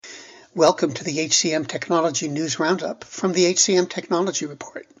Welcome to the HCM Technology News Roundup from the HCM Technology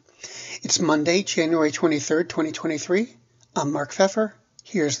Report. It's Monday, January 23rd, 2023. I'm Mark Pfeffer.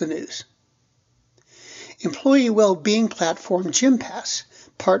 Here's the news. Employee well-being platform Gympass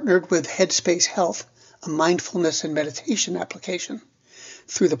partnered with Headspace Health, a mindfulness and meditation application.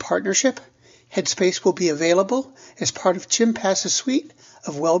 Through the partnership, Headspace will be available as part of Gympass's suite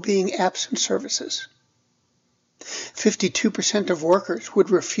of well-being apps and services. 52% of workers would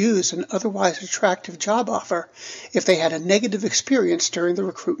refuse an otherwise attractive job offer if they had a negative experience during the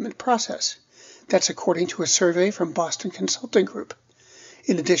recruitment process. That's according to a survey from Boston Consulting Group.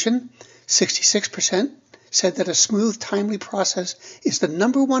 In addition, 66% said that a smooth, timely process is the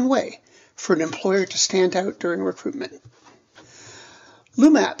number one way for an employer to stand out during recruitment.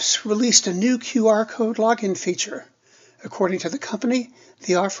 Lumaps released a new QR code login feature. According to the company,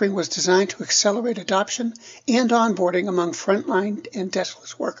 the offering was designed to accelerate adoption and onboarding among frontline and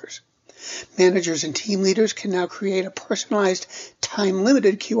deskless workers. Managers and team leaders can now create a personalized,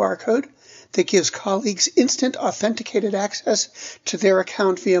 time-limited QR code that gives colleagues instant authenticated access to their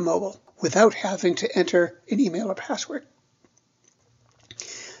account via mobile without having to enter an email or password.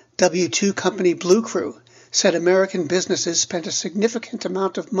 W2 company Blue Crew said American businesses spent a significant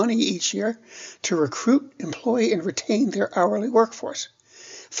amount of money each year to recruit, employ, and retain their hourly workforce.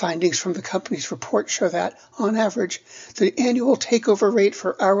 Findings from the company's report show that, on average, the annual takeover rate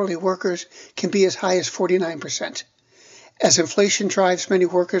for hourly workers can be as high as 49%. As inflation drives many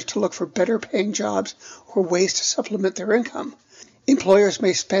workers to look for better-paying jobs or ways to supplement their income, employers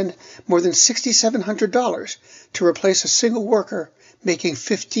may spend more than $6,700 to replace a single worker making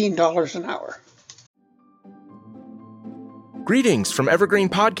 $15 an hour. Greetings from Evergreen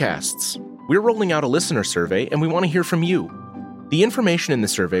Podcasts. We're rolling out a listener survey, and we want to hear from you. The information in the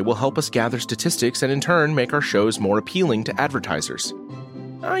survey will help us gather statistics and in turn make our shows more appealing to advertisers.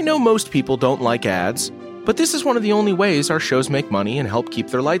 I know most people don't like ads, but this is one of the only ways our shows make money and help keep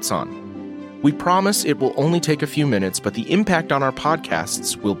their lights on. We promise it will only take a few minutes, but the impact on our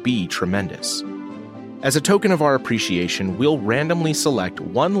podcasts will be tremendous. As a token of our appreciation, we'll randomly select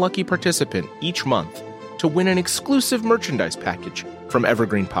one lucky participant each month to win an exclusive merchandise package from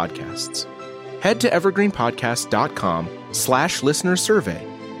Evergreen Podcasts. Head to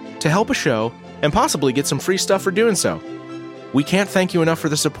evergreenpodcast.com/listenersurvey to help a show and possibly get some free stuff for doing so. We can't thank you enough for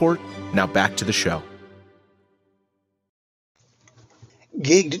the support. Now back to the show.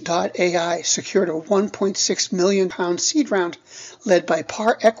 Gigged.ai secured a £1.6 million seed round led by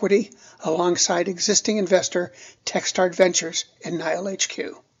Par Equity alongside existing investor Techstart Ventures and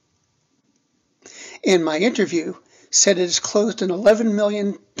NileHQ. In my interview, said it has closed an $11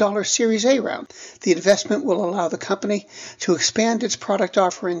 million Series A round. The investment will allow the company to expand its product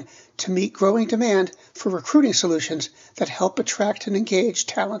offering to meet growing demand for recruiting solutions that help attract and engage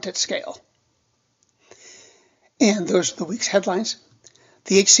talent at scale. And those are the week's headlines.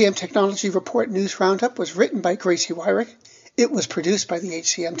 The HCM Technology Report News Roundup was written by Gracie Wyrick. It was produced by the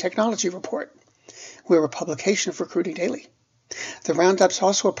HCM Technology Report. We're a publication of Recruiting Daily. The Roundup's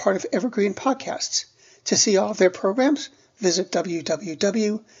also a part of Evergreen Podcasts. To see all of their programs, visit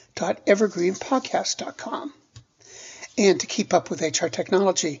www.evergreenpodcast.com. And to keep up with HR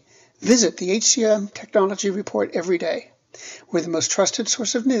technology, visit the HCM Technology Report every day. We're the most trusted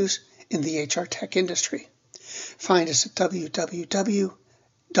source of news in the HR tech industry. Find us at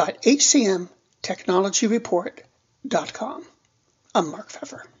www.hcmtechnologyreport.com. I'm Mark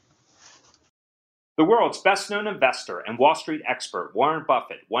Pfeffer. The world's best-known investor and Wall Street expert Warren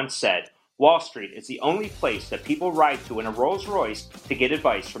Buffett once said, "Wall Street is the only place that people ride to in a Rolls-Royce to get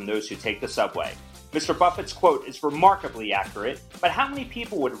advice from those who take the subway." Mr. Buffett's quote is remarkably accurate, but how many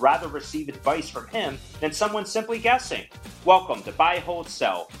people would rather receive advice from him than someone simply guessing? Welcome to Buy, Hold,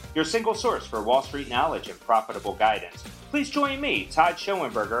 Sell, your single source for Wall Street knowledge and profitable guidance. Please join me, Todd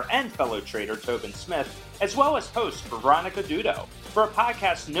Schoenberger, and fellow trader Tobin Smith, as well as host Veronica Dudo, for a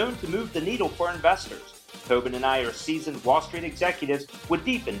podcast known to move the needle for investors. Tobin and I are seasoned Wall Street executives with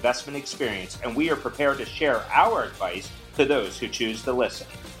deep investment experience, and we are prepared to share our advice to those who choose to listen.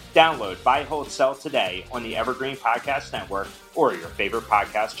 Download Buy, Hold, Sell today on the Evergreen Podcast Network or your favorite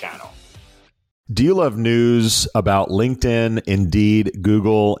podcast channel. Do you love news about LinkedIn, Indeed,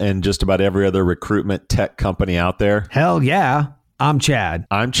 Google, and just about every other recruitment tech company out there? Hell yeah. I'm Chad.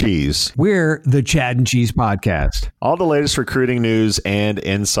 I'm Cheese. We're the Chad and Cheese Podcast. All the latest recruiting news and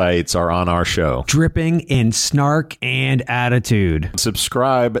insights are on our show. Dripping in snark and attitude.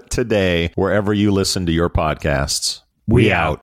 Subscribe today wherever you listen to your podcasts. We out.